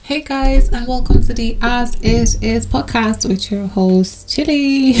Hey guys, and welcome to the As It Is podcast with your host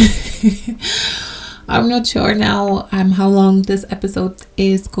Chili. I'm not sure now how long this episode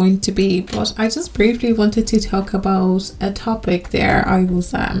is going to be, but I just briefly wanted to talk about a topic there I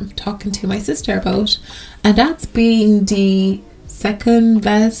was talking to my sister about, and that's being the second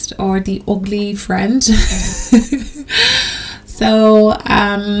best or the ugly friend. So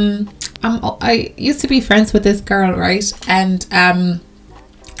I used to be friends with this girl, right? And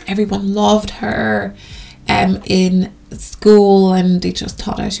everyone loved her in school, and they just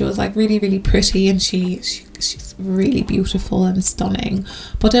thought that she was like really, really pretty, and she's really beautiful and stunning.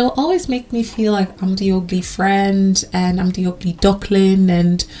 But it will always make me feel like I'm the ugly friend and I'm the ugly duckling,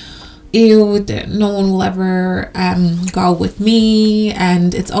 and no one will ever go out with me,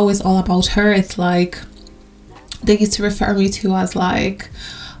 and it's always all about her. It's like they used to refer me to as like,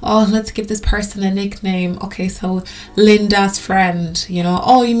 oh, let's give this person a nickname. Okay, so Linda's friend,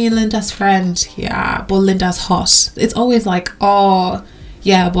 oh, you mean Linda's friend? Yeah, but Linda's hot. It's always like, oh,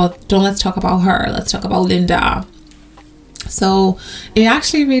 yeah, but let's talk about her. Let's talk about Linda. So it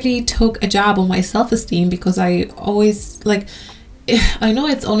actually really took a jab on my self-esteem, because I always I know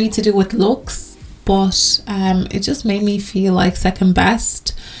it's only to do with looks, but it just made me feel like second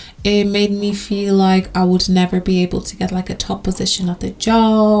best. It made me feel like I would never be able to get like a top position at the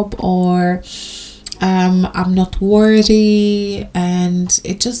job, or I'm not worthy, and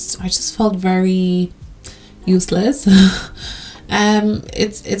I just felt very useless.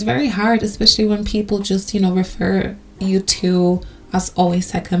 It's very hard, especially when people just refer you to as always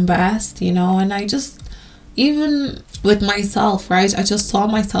second best, and I just, even with myself, right, I just saw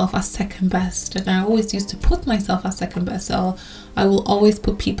myself as second best, and I always used to put myself as second best. So I will always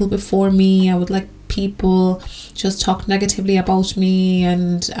put people before me. I would like people just talk negatively about me,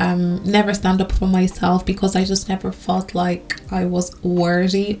 and never stand up for myself, because I just never felt like I was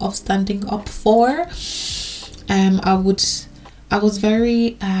worthy of standing up for. I was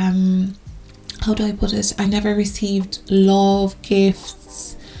very how do I put it, I never received love,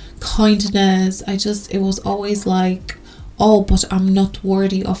 gifts, kindness. It was always like, oh, but I'm not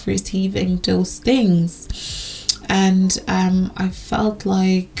worthy of receiving those things. And I felt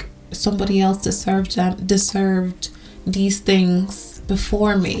like somebody else deserved these things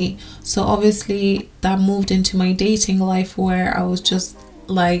before me. So obviously that moved into my dating life, where I was just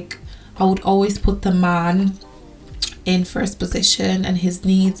like, I would always put the man in first position, and his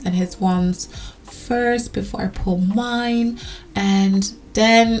needs and his wants first before I put mine. And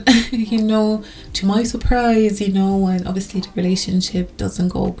then to my surprise, when obviously the relationship doesn't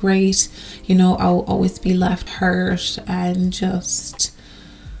go great, I'll always be left hurt and just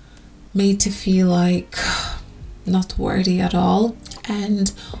made to feel like not worthy at all.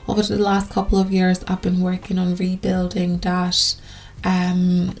 And over the last couple of years, I've been working on rebuilding that.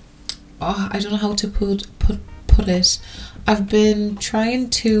 I don't know how to put it. I've been trying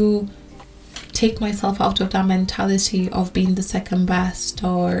to take myself out of that mentality of being the second best,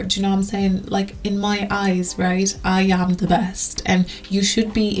 or do you know what I'm saying? Like, in my eyes, right, I am the best, and you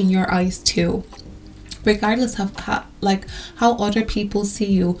should be in your eyes too, regardless of how other people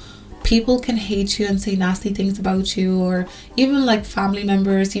see you. People can hate you and say nasty things about you, or even like family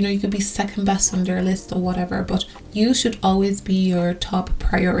members, you could be second best on their list or whatever, but you should always be your top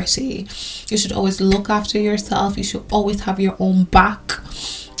priority. You should always look after yourself. You should always have your own back.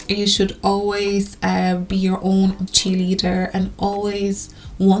 You should always be your own cheerleader, and always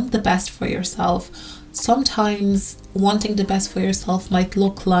want the best for yourself. Sometimes wanting the best for yourself might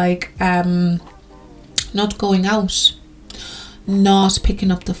look like not going out, not picking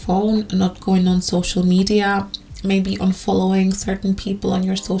up the phone, not going on social media, maybe unfollowing certain people on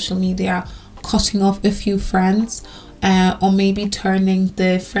your social media, cutting off a few friends, or maybe turning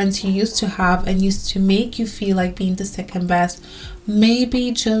the friends you used to have and used to make you feel like being the second best,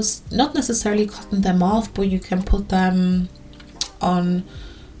 maybe just not necessarily cutting them off, but you can put them on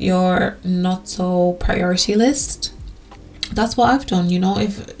your not so priority list. That's what I've done.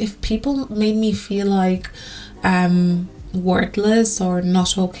 If people made me feel like worthless or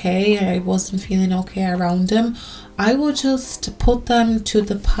not okay, I wasn't feeling okay around them, I would just put them to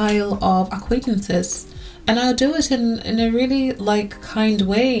the pile of acquaintances. And I'll do it in a really kind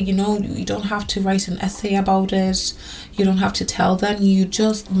way. You don't have to write an essay about it. You don't have to tell them. You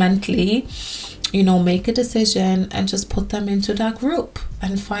just mentally, make a decision and just put them into that group,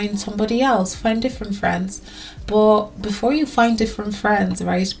 and find somebody else, find different friends. But before you find different friends,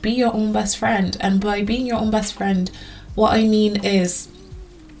 right, be your own best friend. And by being your own best friend, what I mean is,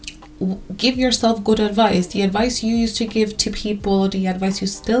 give yourself good advice. The advice you used to give to people, the advice you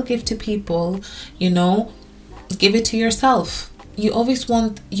still give to people, give it to yourself. you always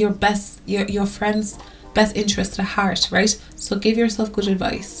want your friend's best interest at heart, right? So give yourself good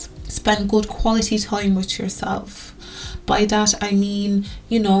advice. Spend good quality time with yourself. By that I mean,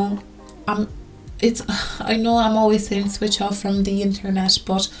 I know I'm always saying switch off from the internet,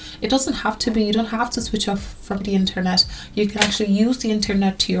 but it doesn't have to be. You don't have to switch off from the internet. You can actually use the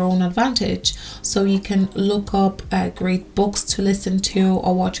internet to your own advantage. So you can look up great books to listen to,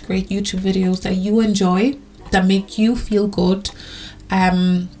 or watch great YouTube videos that you enjoy, that make you feel good.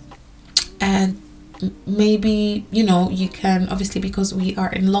 And maybe, you can, obviously, because we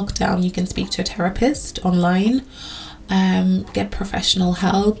are in lockdown, you can speak to a therapist online. Get professional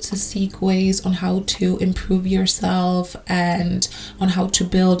help to seek ways on how to improve yourself and on how to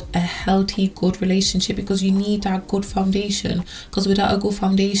build a healthy, good relationship, because you need that good foundation, because without a good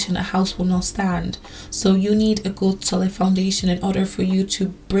foundation a house will not stand. So you need a good solid foundation in order for you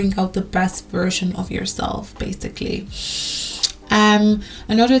to bring out the best version of yourself, basically.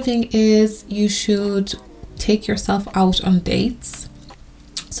 Another thing is you should take yourself out on dates.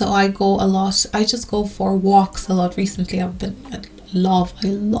 So I just go for walks a lot recently. I love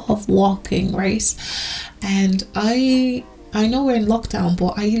walking, right? And I know we're in lockdown,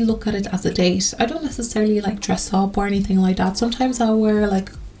 but I look at it as a date. I don't necessarily like dress up or anything like that. Sometimes I wear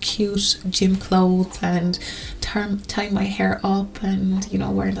like cute gym clothes and tie my hair up and,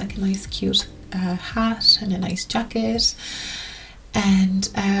 wear like a nice cute hat and a nice jacket. And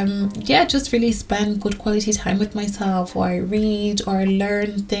just really spend good quality time with myself, or I read or I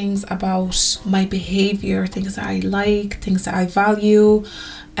learn things about my behavior, things that I like, things that I value.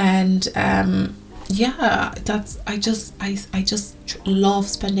 And I just love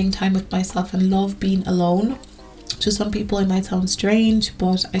spending time with myself and love being alone. To some people it might sound strange,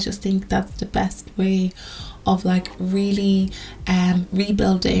 but I just think that's the best way of like really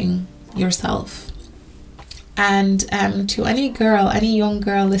rebuilding yourself. And to any young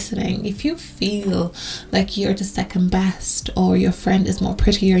girl listening, if you feel like you're the second best, or your friend is more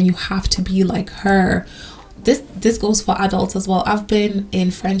prettier and you have to be like her, this goes for adults as well. I've been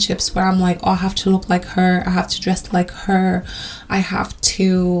in friendships where I'm like, oh, I have to look like her, I have to dress like her, I have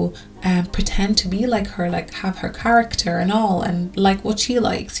to pretend to be like her, like have her character and all, and like what she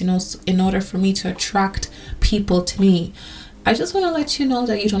likes, in order for me to attract people to me. I just want to let you know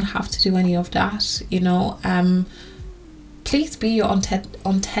that you don't have to do any of that, please be your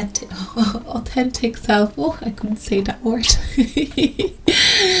authentic self. Oh, I couldn't say that word.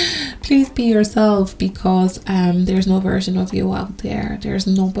 Please be yourself, because there's no version of you out there. There's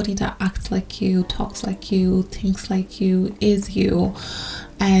nobody that acts like you, talks like you, thinks like you, is you.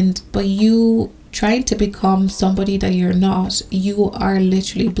 But you trying to become somebody that you're not, you are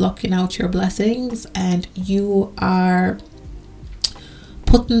literally blocking out your blessings, and you are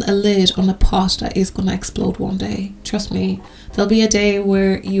putting a lid on a pot that is going to explode one day. Trust me, there'll be a day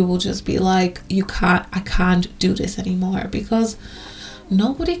where you will just be like, I can't do this anymore, because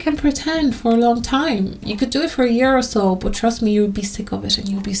nobody can pretend for a long time. You could do it for a year or so, but trust me, you'll be sick of it and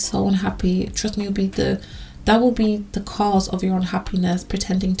you'll be so unhappy. Trust me, that will be the cause of your unhappiness,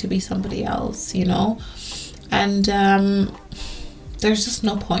 pretending to be somebody else, and there's just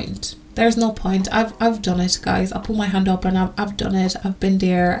no point. There's no point. I've done it, guys. I'll put my hand up, and I've done it. I've been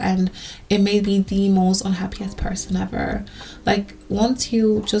there, and it made me the most unhappiest person ever. Like, once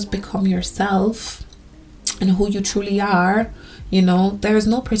you just become yourself and who you truly are, there's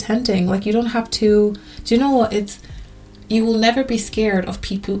no pretending. Like, you don't have to. Do you know what? You will never be scared of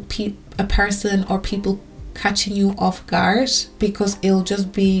a person or people catching you off guard, because it'll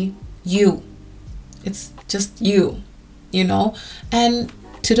just be you. It's just you, and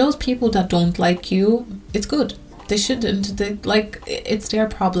to those people that don't like you, it's good. They shouldn't. It's their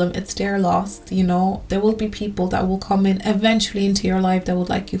problem. It's their loss. There will be people that will come in eventually into your life that would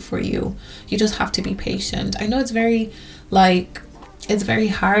like you for you. You just have to be patient. I know it's very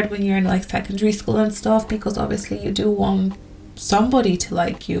hard when you're in like secondary school and stuff, because obviously you do want somebody to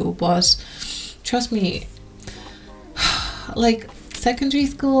like you, but trust me, like secondary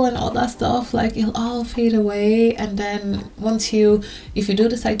school and all that stuff, like it'll all fade away. And then if you do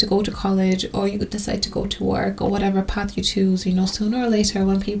decide to go to college, or you decide to go to work, or whatever path you choose, sooner or later,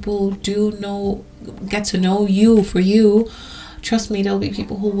 when people get to know you for you, trust me, there'll be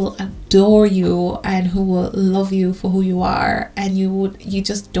people who will adore you and who will love you for who you are, and you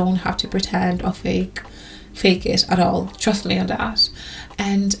just don't have to pretend or fake it at all. Trust me on that.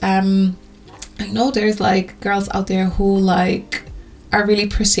 And I know there's like girls out there who like are really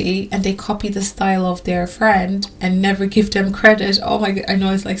pretty and they copy the style of their friend and never give them credit. Oh my god, I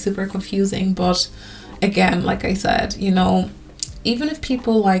know it's like super confusing, but again, like I said, even if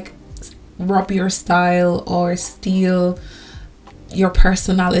people like rob your style or steal your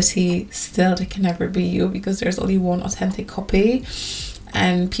personality, still it can never be you, because there's only one authentic copy,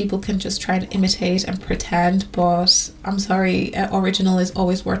 and people can just try and imitate and pretend, but I'm sorry, an original is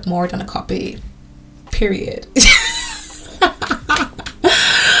always worth more than a copy, period.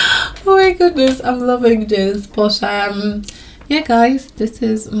 Oh my goodness, I'm loving this. But yeah guys, this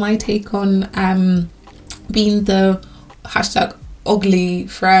is my take on being the hashtag ugly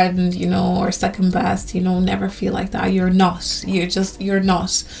friend, you know, or second best. You know, never feel like that. You're not. You're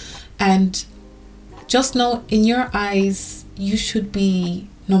not. And just know, in your eyes, you should be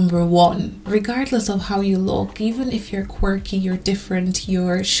number one, regardless of how you look. Even if you're quirky, you're different,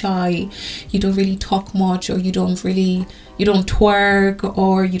 you're shy, you don't really talk much, or you don't twerk,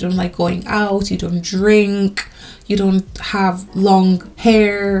 or you don't like going out, you don't drink, you don't have long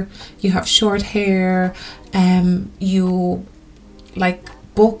hair, you have short hair, you like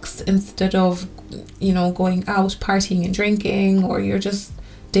books instead of, you know, going out partying and drinking, or you're just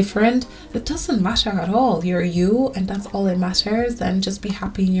different. It doesn't matter at all. You're you, and that's all that matters. And just be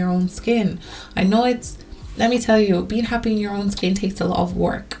happy in your own skin. I know let me tell you, being happy in your own skin takes a lot of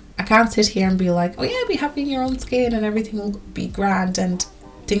work. I can't sit here and be like, oh yeah, be happy in your own skin and everything will be grand and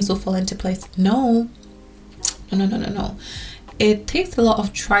things will fall into place. No. It takes a lot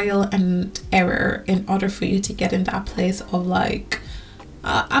of trial and error in order for you to get in that place of like,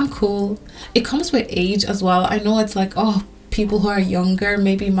 I'm cool. It comes with age as well. I know it's like, oh, people who are younger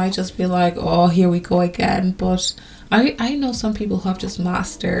maybe might just be like, oh, here we go again. But I know some people who have just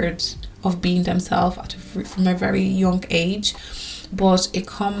mastered of being themselves from a very young age. But it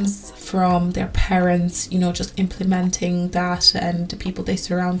comes from their parents, you know, just implementing that, and the people they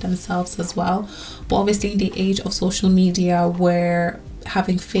surround themselves as well. But obviously in the age of social media, where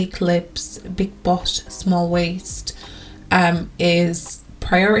having fake lips, big butt, small waist is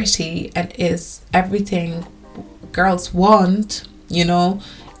priority and is everything girls want, you know,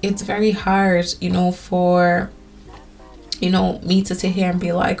 it's very hard, you know, for, you know, me to sit here and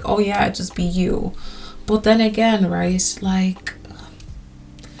be like, oh yeah, just be you. But then again, right, like,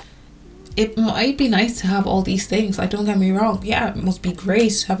 it might be nice to have all these things, like, don't get me wrong, yeah, it must be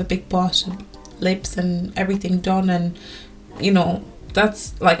great to have a big butt and lips and everything done, and, you know,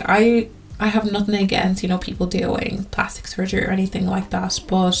 that's like, I have nothing against, you know, people doing plastic surgery or anything like that,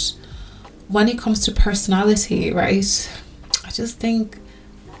 but when it comes to personality, right, I just think,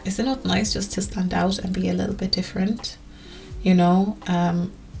 isn't it nice just to stand out and be a little bit different, you know?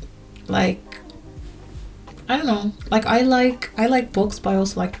 Like, I don't know, like I like books, but I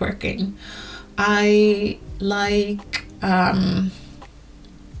also like twerking. I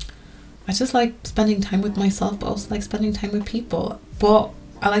just like spending time with myself, but also like spending time with people. But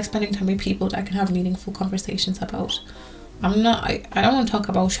I like spending time with people that I can have meaningful conversations about. I don't want to talk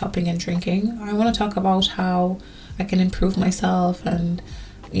about shopping and drinking. I want to talk about how I can improve myself and,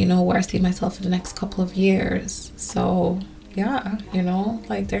 you know, where I see myself in the next couple of years. So yeah, you know,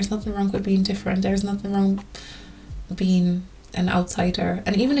 like, there's nothing wrong with being different. There's nothing wrong being an outsider.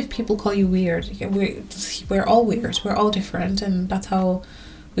 And even if people call you weird, we're all weird. We're all different, and that's how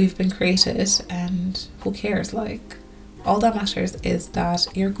we've been created. And who cares? Like, all that matters is that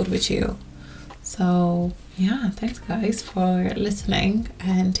you're good with you. So yeah, thanks guys for listening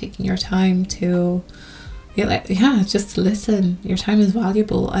and taking your time to just listen. Your time is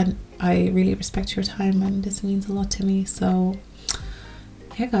valuable, and I really respect your time, and this means a lot to me. So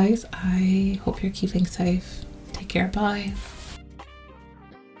yeah guys, I hope you're keeping safe. Take care. Bye.